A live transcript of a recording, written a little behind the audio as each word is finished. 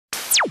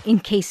in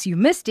case you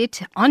missed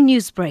it on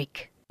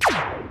Newsbreak.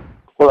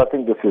 Well, I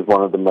think this is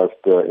one of the most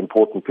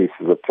important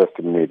pieces of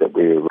testimony that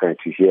we're going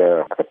to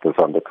hear at this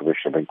under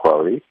Commission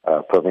inquiry.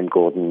 Pravin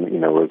Gordhan,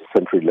 was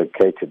centrally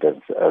located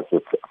as a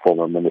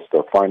former Minister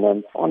of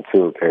Finance on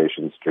 2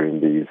 occasions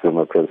during the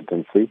Zuma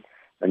presidency,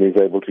 and he's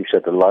able to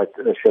shed a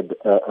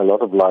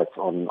lot of light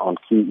on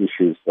key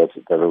issues that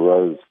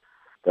arose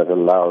that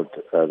allowed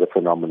the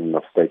phenomenon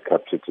of state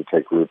capture to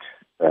take root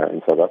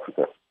in South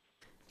Africa.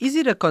 Is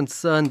it a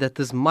concern that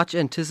this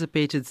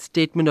much-anticipated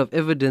statement of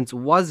evidence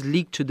was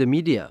leaked to the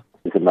media?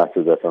 It's a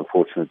matter that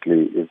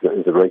unfortunately is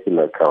a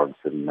regular occurrence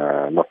in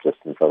not just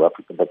in South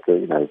Africa, but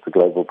it's a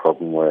global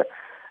problem where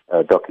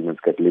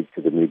documents get leaked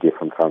to the media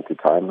from time to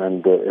time,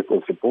 and it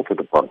was reported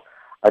upon.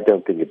 I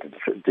don't think it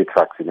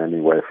detracts in any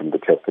way from the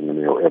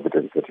testimony or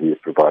evidence that he is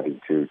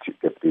providing to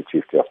Deputy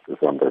Chief Justice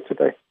on there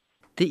today.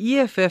 The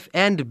EFF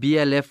and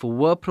BLF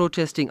were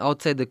protesting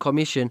outside the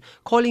commission,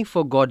 calling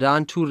for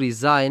Gordhan to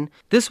resign.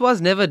 This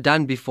was never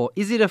done before.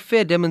 Is it a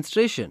fair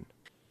demonstration?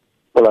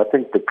 Well, I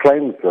think the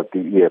claims that the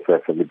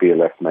EFF and the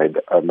BLF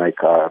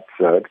make are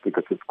absurd,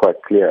 because it's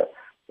quite clear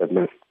that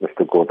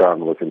Mr. Gordhan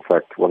was in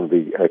fact one of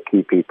the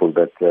key people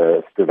that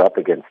stood up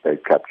against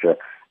state capture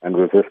and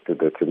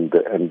resisted it,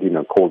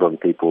 and called on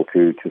people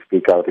to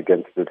speak out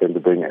against it and to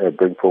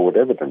bring forward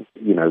evidence.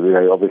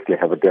 They obviously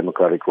have a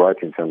democratic right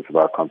in terms of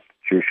our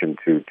constitution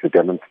to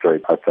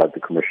demonstrate outside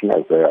the commission,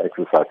 as they are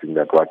exercising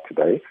that right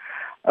today.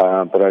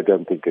 But I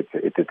don't think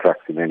it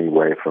detracts in any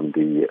way from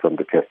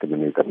the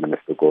testimony that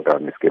Minister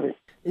Gordhan is giving.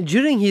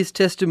 During his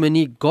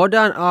testimony,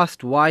 Gordhan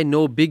asked why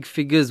no big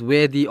figures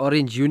wear the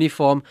orange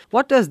uniform.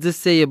 What does this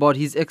say about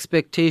his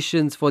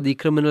expectations for the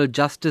criminal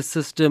justice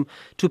system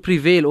to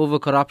prevail over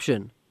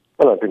corruption?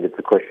 Well, I think it's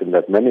a question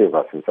that many of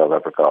us in South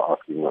Africa are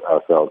asking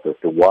ourselves as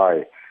to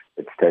why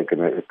it's taken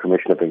a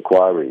commission of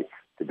inquiry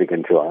to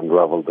begin to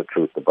unravel the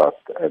truth about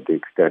the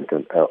extent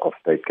of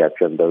state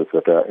capture and those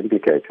that are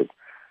implicated.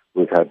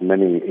 We've had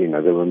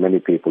there were many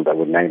people that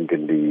were named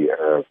in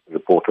the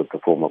report of the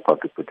former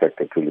Public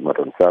Protector, Thuli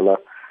Madonsela.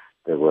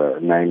 There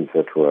were names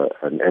that were,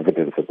 and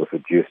evidence that was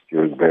adduced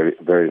during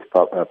various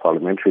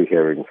parliamentary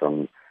hearings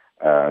on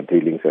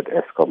dealings at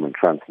Eskom and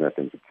Transnet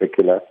in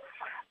particular.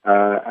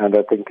 And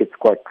I think it's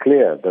quite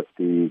clear that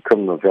the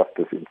criminal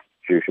justice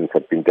institutions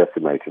have been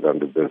decimated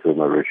under the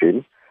Zuma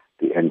regime,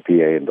 the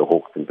NPA and the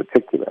Hawks in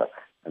particular.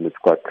 And it's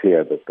quite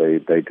clear that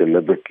they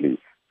deliberately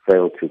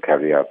failed to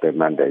carry out their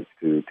mandates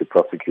to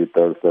prosecute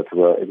those that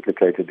were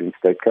implicated in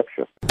state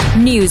capture.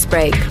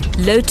 Newsbreak,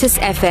 Lotus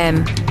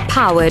FM,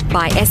 powered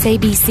by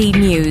SABC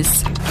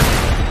News.